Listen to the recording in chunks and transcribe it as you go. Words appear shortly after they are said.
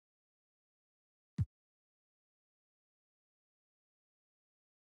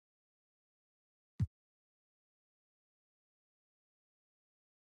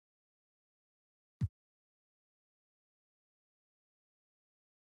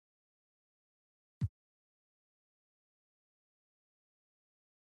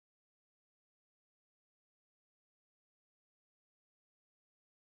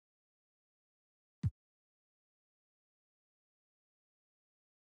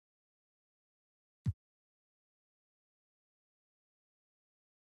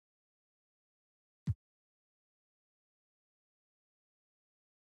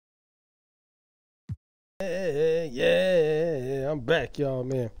I'm back, y'all,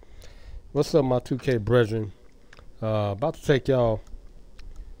 man. What's up, my 2K brethren? About to take y'all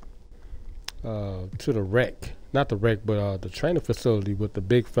to the rec. Not the rec, but the training facility with the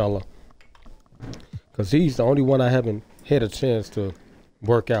big fella. Because he's the only one I haven't had a chance to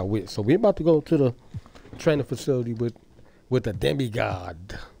work out with. So we're about to go to the training facility with a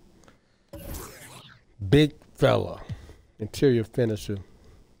demigod. Big fella. Interior finisher.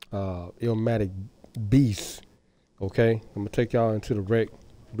 Illmatic beast. Okay? I'm going to take y'all into the rec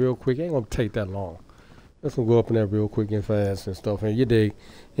real quick. Ain't going to take that long. Let's go up in there real quick and fast and stuff. And you dig.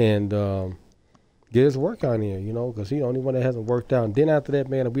 And get his workout in, you know, because he's the only one that hasn't worked out. And then after that,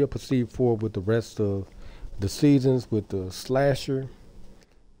 man, we'll proceed forward with the rest of the seasons, with the slasher,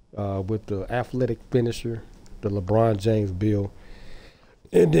 with the athletic finisher, the LeBron James build.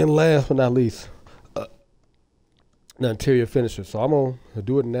 And then last but not least, the interior finisher. So I'm going to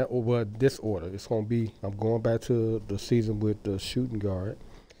do it in that over this order. It's going to be, I'm going back to the season with the shooting guard.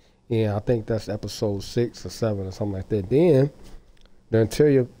 And I think that's episode 6 or 7 or something like that. Then the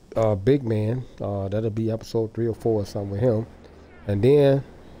interior big man, that'll be episode 3 or 4 or something with him. And then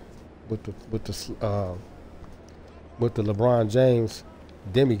with the LeBron James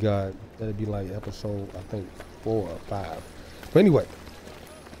demigod, that'll be like episode, I think, 4 or 5. But anyway,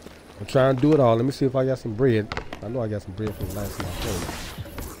 I'm trying to do it all. Let me see if I got some bread. I know I got some bread from the last time I played.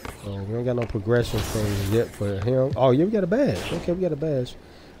 So we don't got no progression thing yet for him. Oh, yeah, we got a badge. Okay, we got a badge.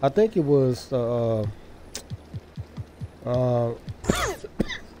 I think it was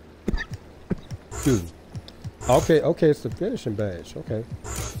Okay, it's the finishing badge. Okay.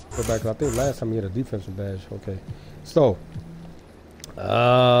 Go back. I think last time he had a defensive badge. Okay. So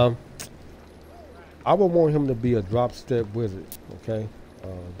I would want him to be a drop step wizard. Okay.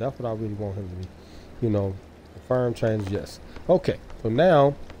 That's what I really want him to be. You know, firm change, yes. Okay. So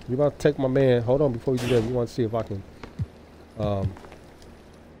now we're about to take my man. Hold on, before we do that, we want to see if I can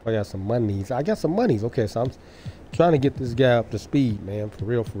I got some monies. I got some monies. Okay, so I'm trying to get this guy up to speed, man. For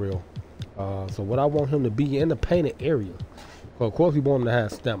real, for real. So what I want him to be in the painted area. Well, of course, we want him to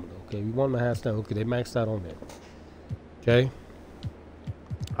have stamina. Okay, we want him to have stamina. Okay, they maxed out on that. Okay.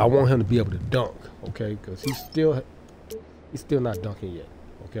 I want him to be able to dunk. Okay, because he's still not dunking yet.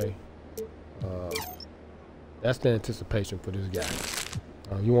 Okay. That's the anticipation for this guy.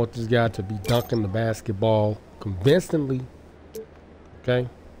 You want this guy to be dunking the basketball convincingly. Okay.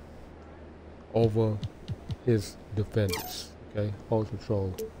 Over his defenders. Okay. Hold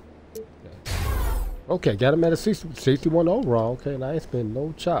control. Okay, got him at a 61 overall. Okay, and I ain't spend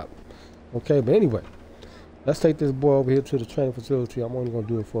no chop. Okay, but anyway, let's take this boy over here to the training facility. I'm only gonna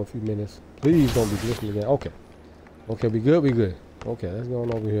do it for a few minutes. Please don't be glitching again. Okay. Okay, we good, we good. Okay, let's go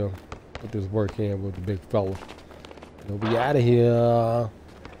on over here. Put this work in with the big fella. We'll be out of here.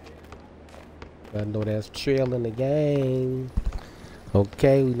 I know that's trail in the game.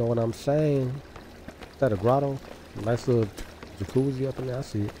 Okay, we know what I'm saying. Is that a grotto? Nice little jacuzzi up in there. I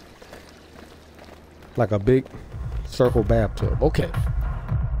see it. Like a big circle bathtub. Okay.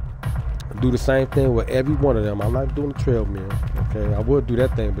 Do the same thing with every one of them. I'm not doing the trail mirror. Okay. I would do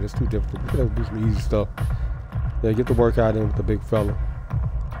that thing, but it's too difficult. We're gonna do some easy stuff. Yeah, get the workout in with the big fella.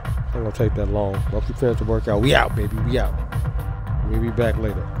 It's not gonna take that long. Once we finish the workout, we out, baby. We out. We'll be back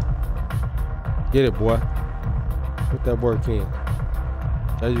later. Get it, boy. Put that work in.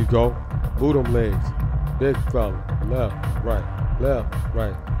 There you go. Move them legs. Big fella. Left, right. Left,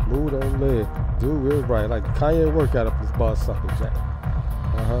 right. Move them legs. Do it right. Like Kanye workout up this ball sucker, Jack.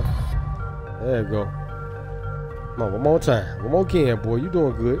 There you go. Come on, one more time. One more can, boy. You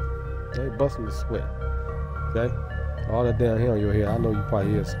doing good. They busting the sweat. Okay? All that down here on your head. I know you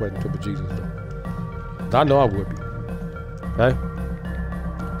probably here sweating to bejesus though. I know I would be. Okay?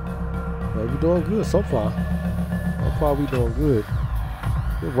 Well, we doing good so far. So far we doing good.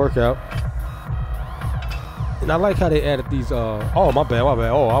 Good workout. And I like how they added these oh my bad.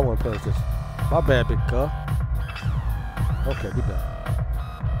 Oh, I wasn't paying attention. My bad, big cuh. Okay, we done.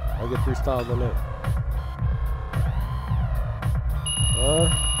 I get 3 stars on that.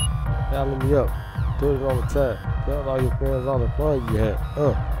 Dialing me up. Do it all the time. Tell all your friends all the fun you had.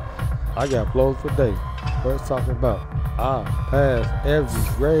 I got flows for days. What's talking about? I passed every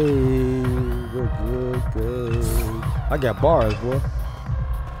grade. Good grade. I got bars, boy.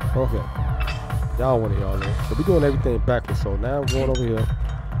 Okay. Y'all want it, y'all know. So we doing everything backwards. So now I'm going over here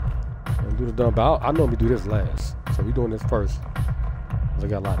and do the dumb. But I normally do this last. So we doing this first. Cause I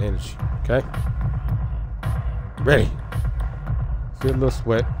got a lot of energy. Okay. Ready. Feel a little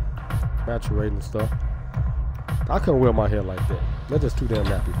sweat. Saturating and stuff. I couldn't wear my hair like that. That's just too damn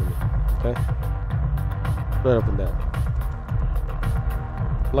nappy for me. Okay. Straight up and down.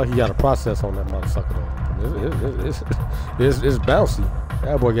 Like you got a process on that motherfucker though. It's bouncy.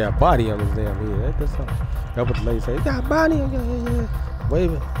 That boy got body on his damn head. That's what the lady say. He got body on your head.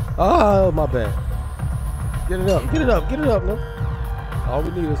 Waving. Oh, my bad. Get it up. Get it up. Get it up, man. All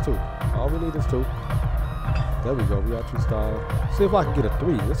we need is two. All we need is two. There we go. We got 2 stars. See if I can get a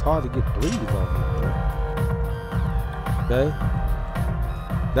 3. It's hard to get 3s on here. Okay.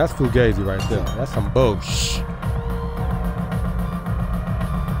 That's fugazi right there. That's some bullshit.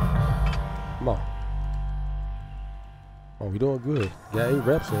 Come on. Oh, we doing good. Got 8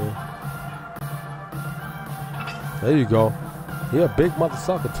 reps in. There you go. He a big mother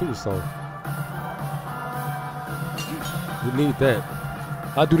sucker too, so we need that.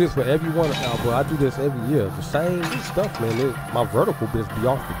 I do this for every one, but I do this every year. The same stuff, man. My vertical bits be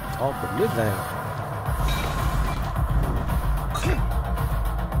off the mid-range.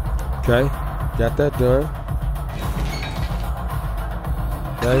 Okay, got that done.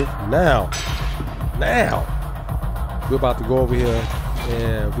 Okay, now, we're about to go over here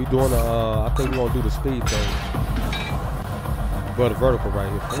and we doing I think we're gonna do the speed thing. But the vertical right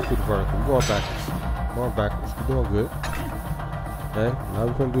here. Let's do the vertical. We're going backwards. We're going backwards. We're doing good. Okay, now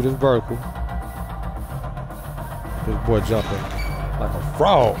we're gonna do this vertical. This boy jumping like a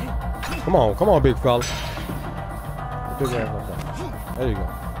frog. Come on, big fella. Big ass like that. There you go.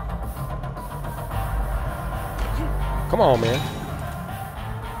 Come on, man.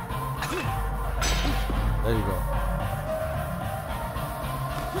 There you go.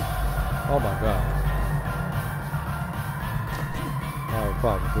 Oh my God. Oh,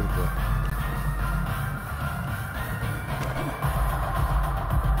 probably pretty good.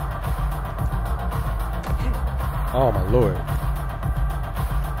 Oh my Lord.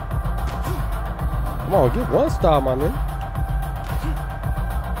 Come on, get 1 star, my nigga.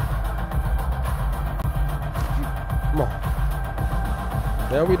 Come on.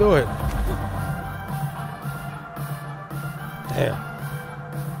 There we do it. Damn.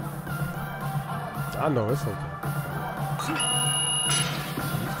 I know, it's okay.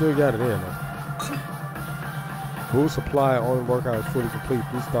 You still got it in, though. Boost supply, only workout is fully complete.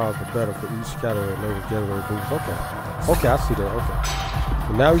 3 stars are better for each category. Latest category boost. Okay. Okay, I see that. Okay.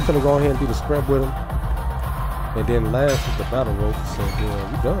 So now we're gonna go ahead and do the sprint with him. And then last is the battle ropes. So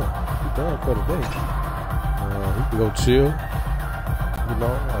then we done. We done for the day. We can go chill. You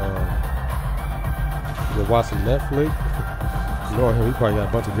know, we can watch some Netflix. You know him, he probably got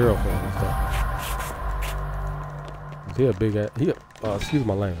a bunch of girlfriends and stuff. He a big ass. Excuse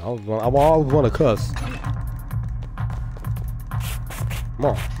my language. I always want to cuss. Come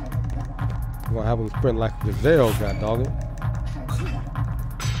on. We're gonna have him sprint like a gazelle, god dog it.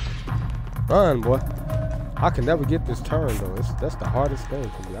 Run, boy. I can never get this turn though. That's the hardest thing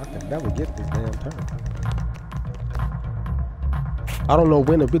for me. I can never get this damn turn. I don't know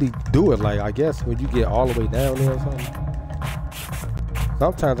when to really do it. Like, I guess when you get all the way down there or something.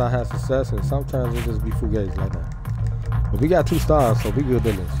 Sometimes I have success and sometimes it just be fugazi like that. But we got 2 stars, so we good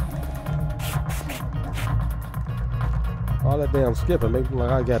business. All that damn skipping make me like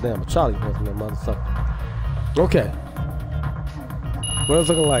I got damn a Charlie horse in that motherfucker. Okay. What it's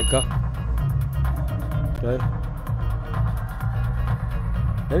looking like, huh? Okay.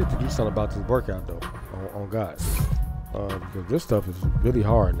 I need to do something about this workout though, on God. Because this stuff is really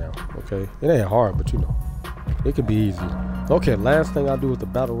hard now, okay? It ain't hard, but you know, it can be easy. Okay, last thing I do is the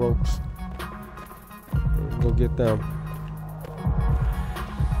battle ropes. Go get them.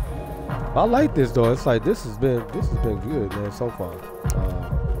 I like this though. It's like this has been good, man, so far.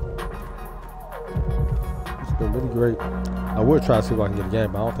 It's been really great. I would try to see if I can get a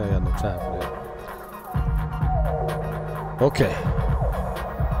game, but I don't think I got no time for that. Okay.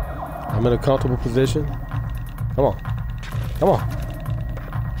 I'm in a comfortable position. Come on. Come on.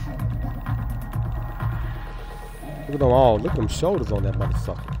 Look at them all. Look at them shoulders on that mother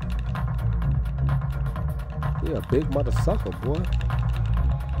sucker. He a big mother sucker, boy.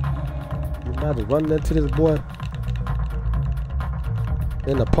 You might be running into this boy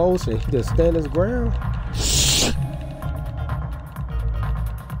in the post and he just stand his ground.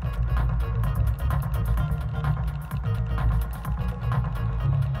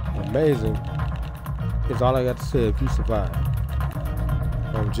 Amazing. It's all I got to say if you survive.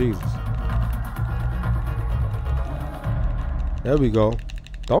 Oh, Jesus. There we go.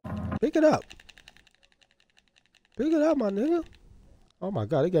 Don't pick it up. Pick it up, my nigga. Oh my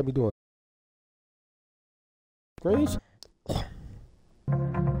God, they got me doing screens.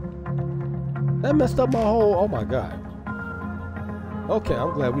 That messed up my whole. Oh my God. Okay,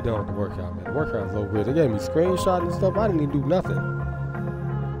 I'm glad we done with the workout, man. The workout's over with. They gave me screenshots and stuff. I didn't even do nothing.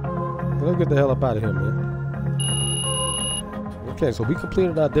 So let's get the hell up out of here, man. Okay, so we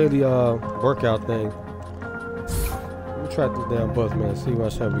completed our daily workout thing. track this damn bus, man. See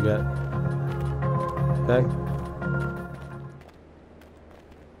what shot we got. Okay.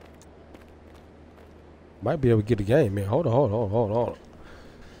 Might be able to get the game, man. Hold on.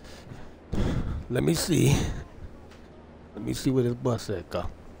 Let me see. Let me see where this bus at go.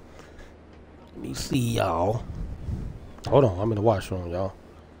 Let me see, y'all. Hold on, I'm in the washroom, y'all.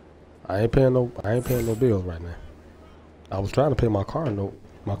 I ain't paying no bills right now. I was trying to pay my car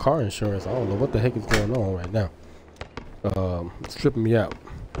insurance. I don't know what the heck is going on right now. It's tripping me out.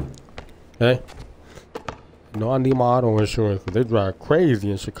 Okay. I need my auto insurance because they drive crazy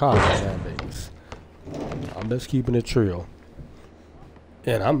in Chicago nowadays. I'm just keeping it real.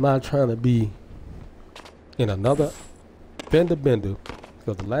 And I'm not trying to be in another bender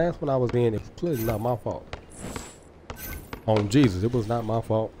because the last one I was in, it was clearly not my fault. On Jesus, it was not my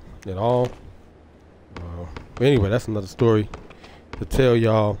fault at all. But anyway, that's another story to tell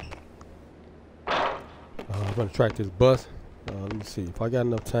y'all. I'm gonna track this bus. Let me see if I got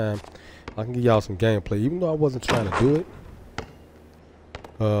enough time. I can give y'all some gameplay, even though I wasn't trying to do it.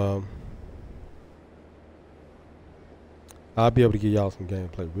 I'll be able to give y'all some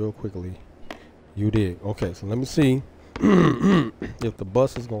gameplay real quickly. You did. Okay, so let me see if the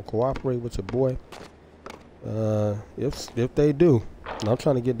bus is gonna cooperate with your boy. If they do, and I'm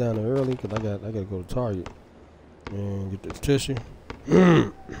trying to get down there early because I gotta go to Target and get this tissue,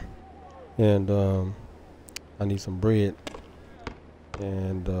 and I need some bread,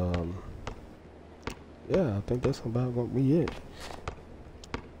 and yeah, I think that's about gonna be it,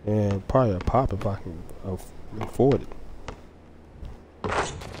 and probably a pop if I can afford it.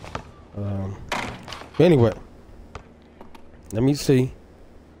 Anyway, let me see.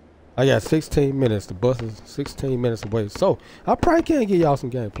 I got 16 minutes. The bus is 16 minutes away, so I probably can't get y'all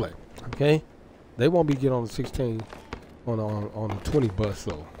some gameplay. Okay, they won't be getting on the 16 on the 20 bus.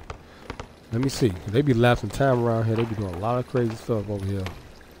 So let me see. They be lapsing time around here. They be doing a lot of crazy stuff over here.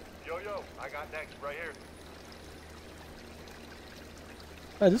 Yo, I got next right here.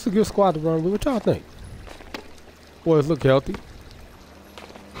 Hey, this is a good squad to run with. What y'all think? Boys look healthy.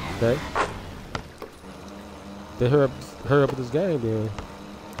 Okay. They hurry up with this game, then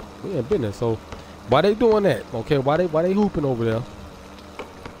we in business. So why they doing that? Okay, why they hooping over there?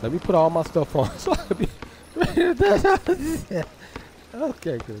 Let me put all my stuff on so I can be ready to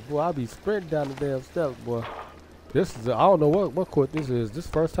okay, cause boy, I'll be sprinting down the damn steps, boy. This is I don't know what court this is. This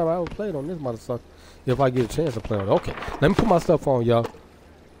is the first time I ever played on this motherfucker. If I get a chance to play on it. Okay, let me put my stuff on, y'all.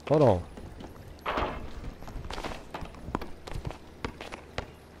 Hold on.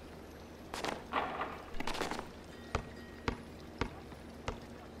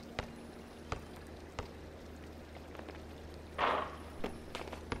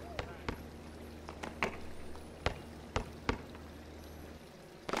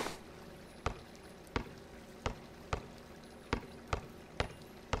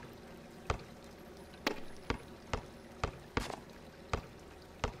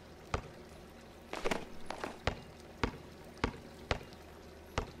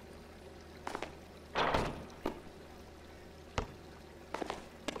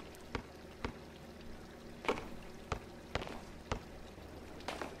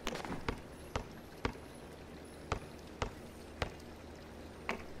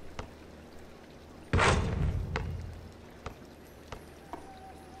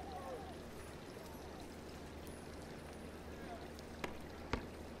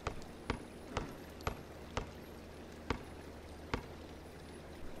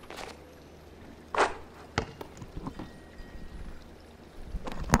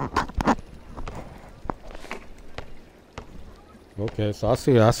 Okay, so I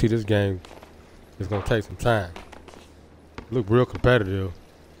see this game is gonna take some time. Look real competitive.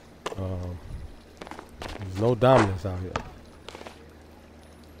 There's no dominance out here.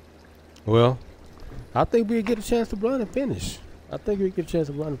 Well, I think we'll get a chance to run and finish. I think we get a chance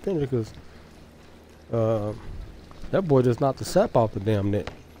to run and finish because that boy just knocked the sap off the damn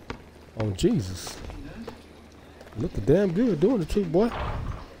net. Oh Jesus! Looked damn good doing it too, boy.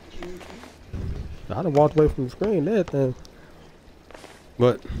 I done walked away from the screen, that thing.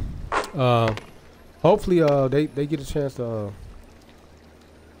 But hopefully they get a chance to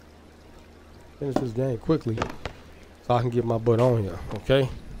finish this game quickly so I can get my butt on here, okay?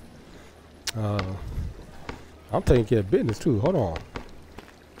 I'm taking care of business too. Hold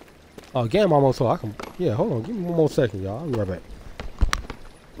on. Game almost so I can hold on, give me one more second, y'all. I'll be right back.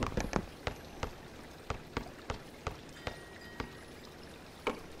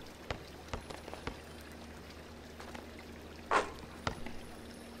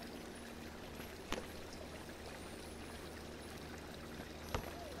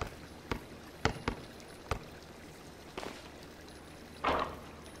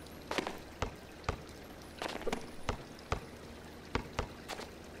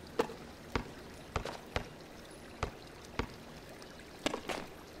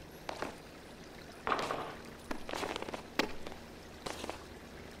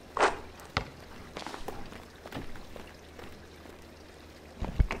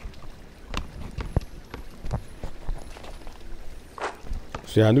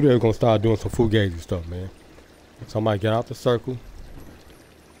 See, I knew they were gonna start doing some fugazi stuff, man. Somebody get out the circle.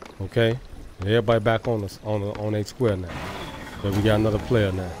 Okay. And everybody back on a square now. But we got another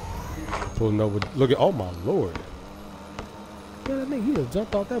player now. Pulling over. Look at, oh my lord. Yeah, that nigga, he just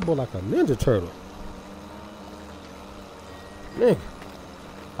jumped off that boy like a ninja turtle. Nigga.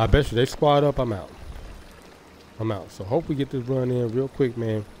 I bet you they squad up, I'm out. I'm out. So hope we get this run in real quick,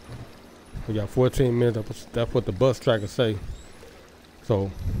 man. We got 14 minutes. That's what the bus tracker say.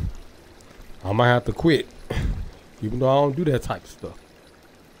 So I might have to quit. Even though I don't do that type of stuff.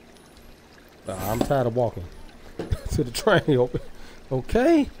 But I'm tired of walking to the train.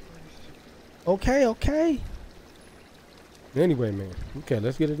 Okay. Okay. Anyway, man. Okay,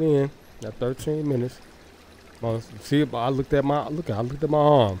 let's get it in. Got 13 minutes. See, I looked at my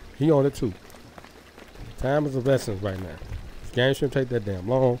arm. He on it too. Time is of essence right now. This game shouldn't take that damn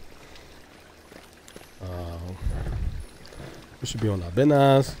long. We should be on our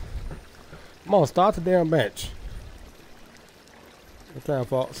business. Come on, start the damn match. What time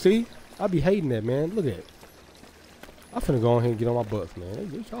for? See, I be hating that, man. Look at it. I finna go on here and get on my butts,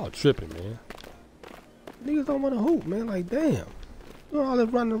 man. Y'all tripping, man. Niggas don't want to hoop, man. Like, damn. You all that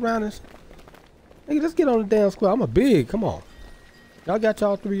running around and shit. Nigga, let's get on the damn square. I'm a big. Come on. Y'all got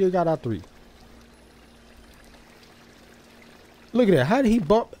y'all three. You got our three. Look at that. How did he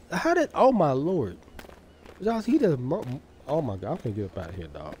bump? How did? Oh my lord. Y'all see, he just. Oh my god. I'm finna get up out of here,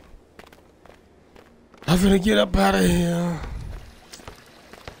 dog. I'm finna get up out of here.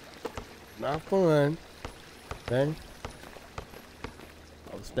 Not fun. Okay.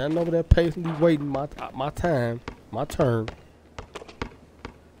 I was standing over there patiently waiting my time, my turn.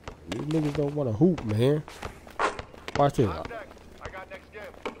 These niggas don't want to hoop, man. Watch this. I got next game.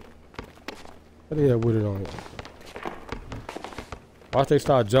 What the hell with it on here? Watch they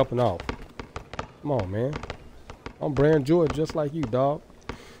start jumping off. Come on, man. I'm Brand George just like you, dog.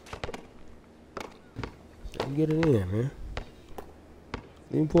 Let me get it in, man.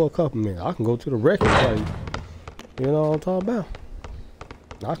 Even pull a couple minutes. I can go to the record play. You know what I'm talking about?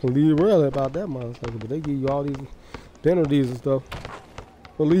 I can leave early about that motherfucker, but they give you all these penalties and stuff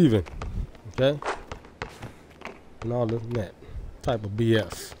for leaving. Okay? And all this and that type of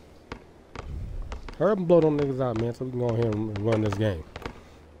BS. Hurry up and blow them niggas out, man, so we can go ahead and run this game.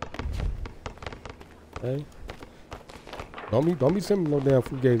 Okay? Don't be sending me no damn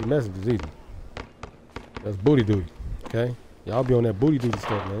fugazi messages either. That's booty duty. Okay? Y'all be on that booty duty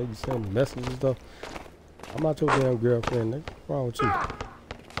stuff, man. You be sending me messages and stuff. I'm not your damn girlfriend, nigga. What's wrong with you?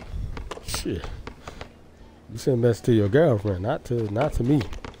 Shit. You send a message to your girlfriend, not to me.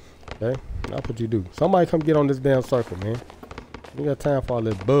 Okay? That's what you do. Somebody come get on this damn circle, man. We got time for all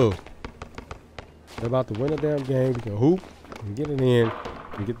that bug. We're about to win a damn game. We can hoop and get it in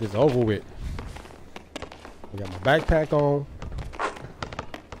and get this over with. I got my backpack on.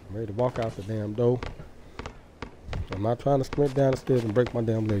 I'm ready to walk out the damn door. I'm not trying to sprint down the stairs and break my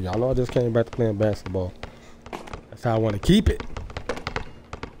damn leg. Y'all know I just came back to playing basketball. That's how I want to keep it.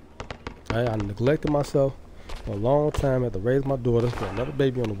 I neglected myself for a long time. I had to raise my daughter. Got another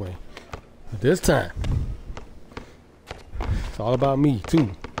baby on the way. But this time, it's all about me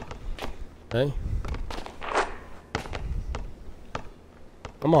too. Okay?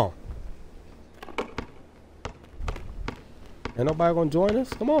 Come on. Ain't nobody gonna join us?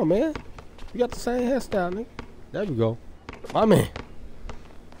 Come on, man. We got the same hairstyle, nigga. There we go. My man.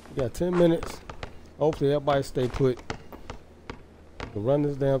 We got 10 minutes. Hopefully everybody stay put. We can run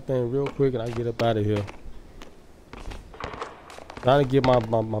this damn thing real quick and I can get up out of here. Trying to give my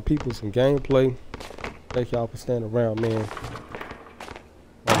people some gameplay. Thank y'all for standing around, man.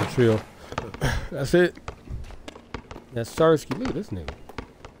 On the trail. That's it. That's Sersky. Look at this nigga.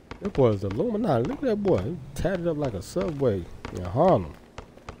 That boy is Illuminati. Look at that boy. He tatted up like a subway in Harlem.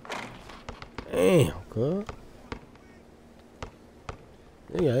 Damn, cuz.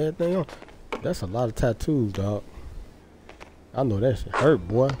 They got everything on. That's a lot of tattoos, dog. I know that shit hurt,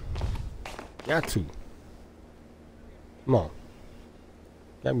 boy. Got to. Come on.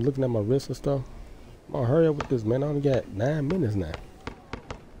 Got me looking at my wrist and stuff. Come on, hurry up with this, man. I only got 9 minutes now.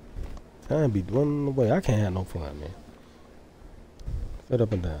 Time be dwindling away. I can't have no fun, man. Sit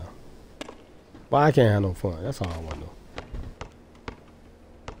up and down. But I can't have no fun. That's all I want to do.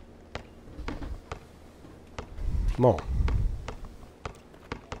 Come on.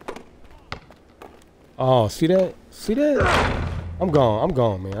 Oh, see that? See that? I'm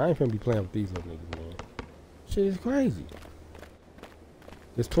gone, man. I ain't finna be playing with these little niggas, man. Shit is crazy.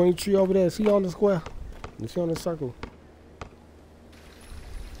 There's 23 over there. Is he on the square? Is he on the circle?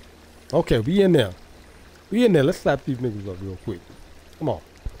 Okay, we in there. We in there. Let's slap these niggas up real quick. Come on.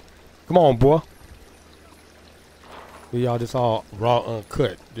 Come on, boy. We y'all just all raw,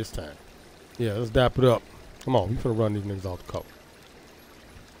 uncut this time. Yeah, let's dap it up. Come on, we finna run these niggas off the court.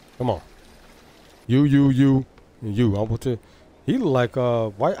 Come on. You, and you. I want to. He look like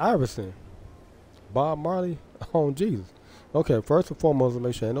White Iverson. Bob Marley on Jesus. Okay, first and foremost,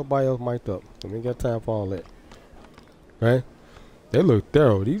 make sure ain't nobody else mic'd up. We ain't got time for all that. Right? They look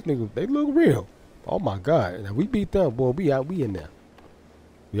thorough. These niggas, they look real. Oh my God. Now we beat them, boy. We in there.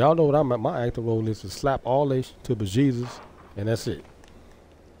 Y'all know what I'm at. My acting role is to slap all they to bejesus, and that's it.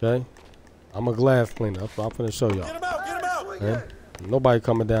 Okay? I'm a glass cleaner. That's what I'm finna show y'all. Get him out! Get him out! Okay? Nobody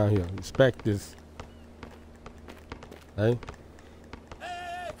coming down here. Respect this. Hey?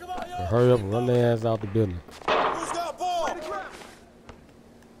 Come on, yo! Hurry up and run their ass out the building. Who's got ball?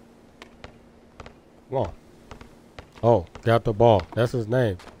 Come on. Oh, got the ball. That's his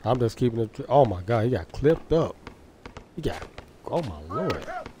name. I'm just keeping it. Oh my God, he got clipped up. He got. Oh my Lord.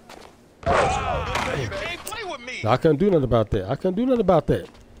 You can't play with me. I couldn't do nothing about that. I couldn't do nothing about that.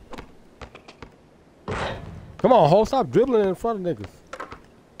 Come on, Ho, stop dribbling in front of niggas.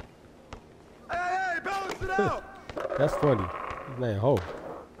 Hey, balance it out. That's funny. His name Ho.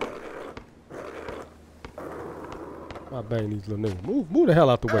 I bang these little niggas. Move the hell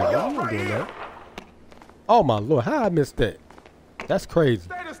out the way, man. You ain't doing that. Oh my Lord, how I missed that? That's crazy.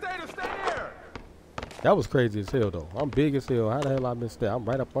 Stay there. That was crazy as hell though. I'm big as hell. How the hell I missed that? I'm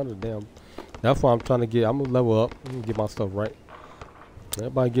right up under the damn. That's why I'm trying to get. I'm gonna level up. I'm gonna get my stuff right.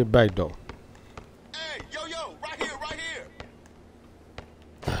 Everybody get back though. Hey, yo, right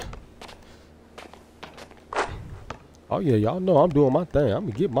here. Oh yeah, y'all know I'm doing my thing. I'm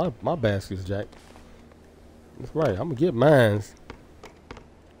gonna get my baskets, Jack. That's right. I'm gonna get mines.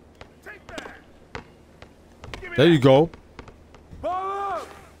 Take that. There you go. Ball up.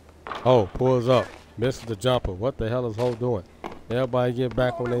 Oh, pulls up. Misses the jumper. What the hell is Ho doing? Everybody get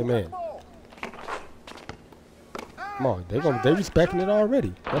back on their man. Come on, they respecting it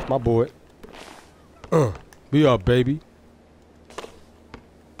already. That's my boy. Be up, baby.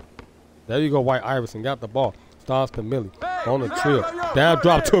 There you go, White Iverson. Got the ball. Starts to Millie. On the trip. Down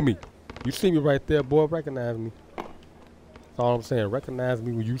drop to me. You see me right there, boy. Recognize me. That's all I'm saying. Recognize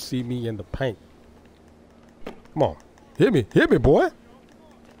me when you see me in the paint. Come on. Hit me, boy.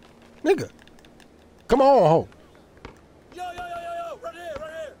 Nigga. Come on, Ho. Yo, right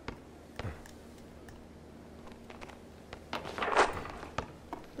here.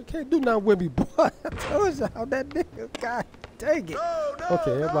 I can't do nothing with me, boy. I told y'all that nigga. God dang it. No,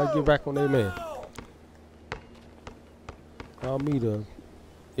 Okay, everybody get back on their man. Call me the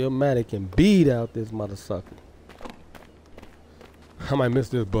Illmatic and beat out this motherfucker. I might miss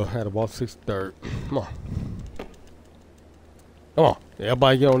this, but I had to walk 63rd. Come on. Come on.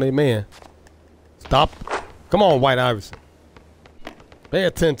 Everybody get on their man. Stop. Come on, White Iverson. Pay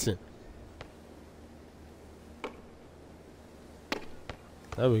attention.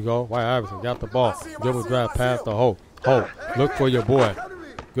 There we go. White Iverson got the ball. Dribble drive past the Ho. Ho, look for your boy.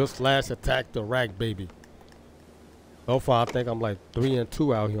 Good slash attack the rack, baby. So far, I think I'm like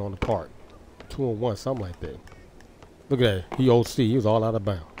 3-2 out here on the park. 2-1, something like that. Look at that. He OC. He was all out of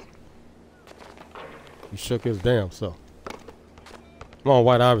bounds. He shook his damn self. Come on,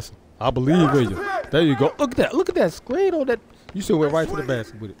 White Iverson. I believe in you. There you go. Look at that. Look at that screen on that. You should went right to the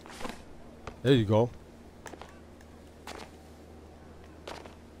basket with it. There you go.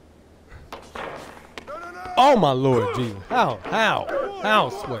 Oh my Lord Jesus. How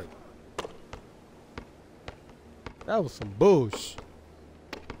sweat? That was some bullshit.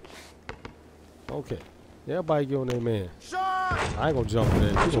 Okay. Everybody get on their man. I ain't gonna jump there.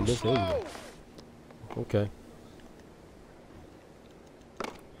 You gonna miss it anyway. Okay.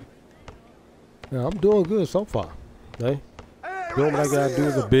 Yeah, I'm doing good so far. Okay. Doing what I gotta do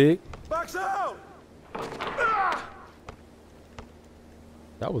as a big. Box out.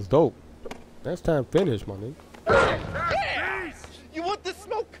 That was dope. Next time finish, my nigga. Yeah. You want the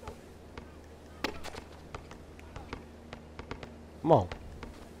smoke? Come on.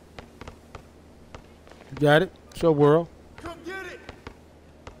 You got it? It's your world. Come get it.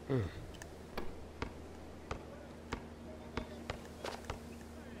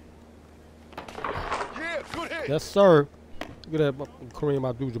 Yeah, good hit. Yes, sir. Look at that Kareem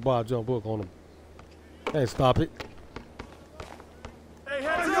Abdul-Jabbar jump book on him. Can't stop it. Hey,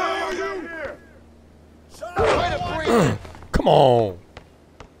 hands up. Here. Come on.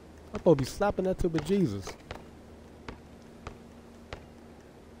 I'm supposed to be slapping that to bejesus.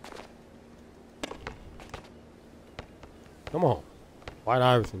 Come on. White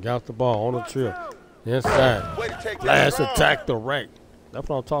Iverson got the ball on the trip. Inside. Flash attack the rack. That's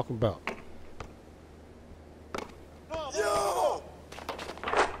what I'm talking about. Yo.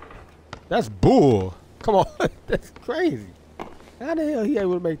 That's bull. Come on. That's crazy. How the hell he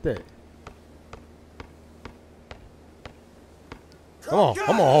able to make that? Come on.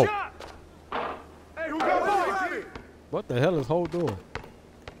 Come on, Ho. Hey, who got me? What the hell is Ho doing?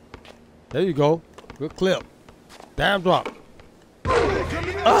 There you go. Good clip. Damn drop.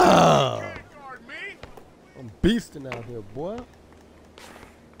 Ah! I'm beasting out here, boy.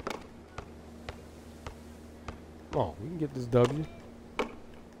 Come on, we can get this W.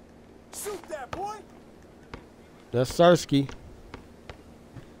 Shoot that boy. That's Sersky.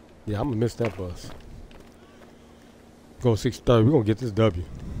 Yeah, I'm gonna miss that bus. Go 6:30. We're gonna get this W.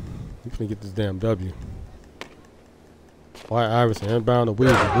 We're gonna get this damn W. White Iverson inbound to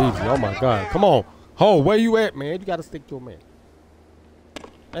Weezy. Oh my God. Come on. Ho, where you at, man? You gotta stick to a man.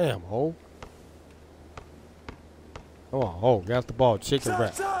 Damn, Ho. Come on, Ho. Got the ball. Chicken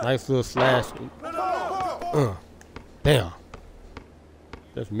wrap. Nice little slash. Damn.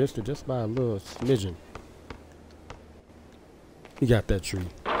 Just missed it just by a little smidgen. He got that tree.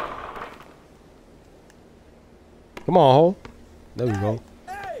 Come on, Ho. There we go.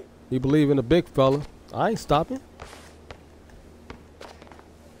 You believe in the big fella. I ain't stopping.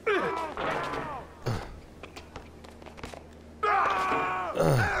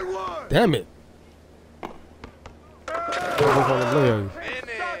 Damn it.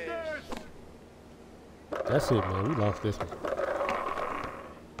 That's it, man. We lost this one.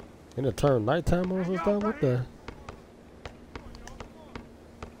 And it turned nighttime on us and stuff. What the?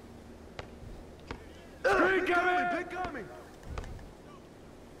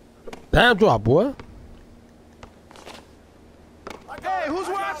 Damn drop, boy. Hey, who's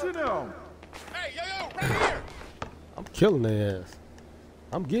watching them? Hey, yo, right here. I'm killing their ass.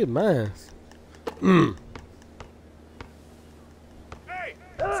 I'm getting mine. Hey,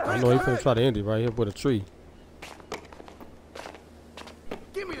 I know he's finna try to end it right here with a tree.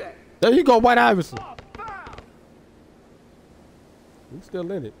 give me that. There you go, White Iverson. We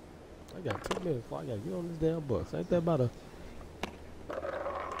still in it. I got 2 minutes before I gotta get on this damn bus. Ain't that about a...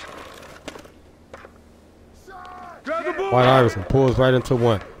 White Iverson pulls right into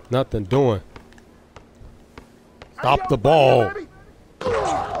one. Nothing doing. Stop the ball.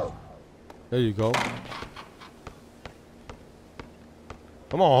 There you go.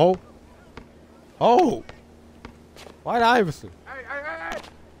 Come on, Ho. Oh! White Iverson. Hey.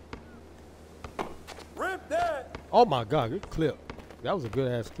 Rip that. Oh my God, good clip. That was a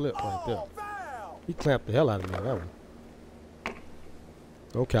good ass clip right there. He clamped the hell out of me on that one.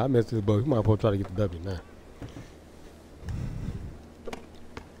 Okay, I missed this, but we might as well try to get the W now.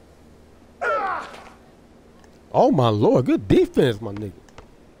 Oh my Lord, good defense, my nigga.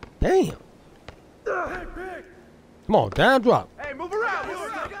 Damn. Come on, down drop. Hey, move around.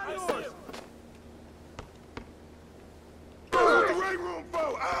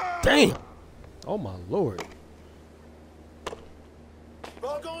 Damn. Oh my Lord.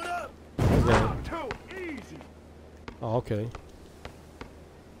 Ball going up. Okay. Too easy. Oh, okay.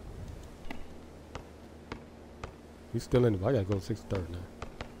 He's still in it. I gotta go to 6:30 now.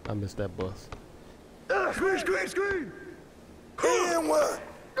 I missed that bus. Screen. And one.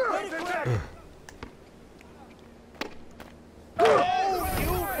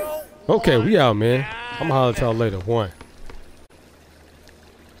 Okay, we out, man. I'm gonna holler at y'all later. 1.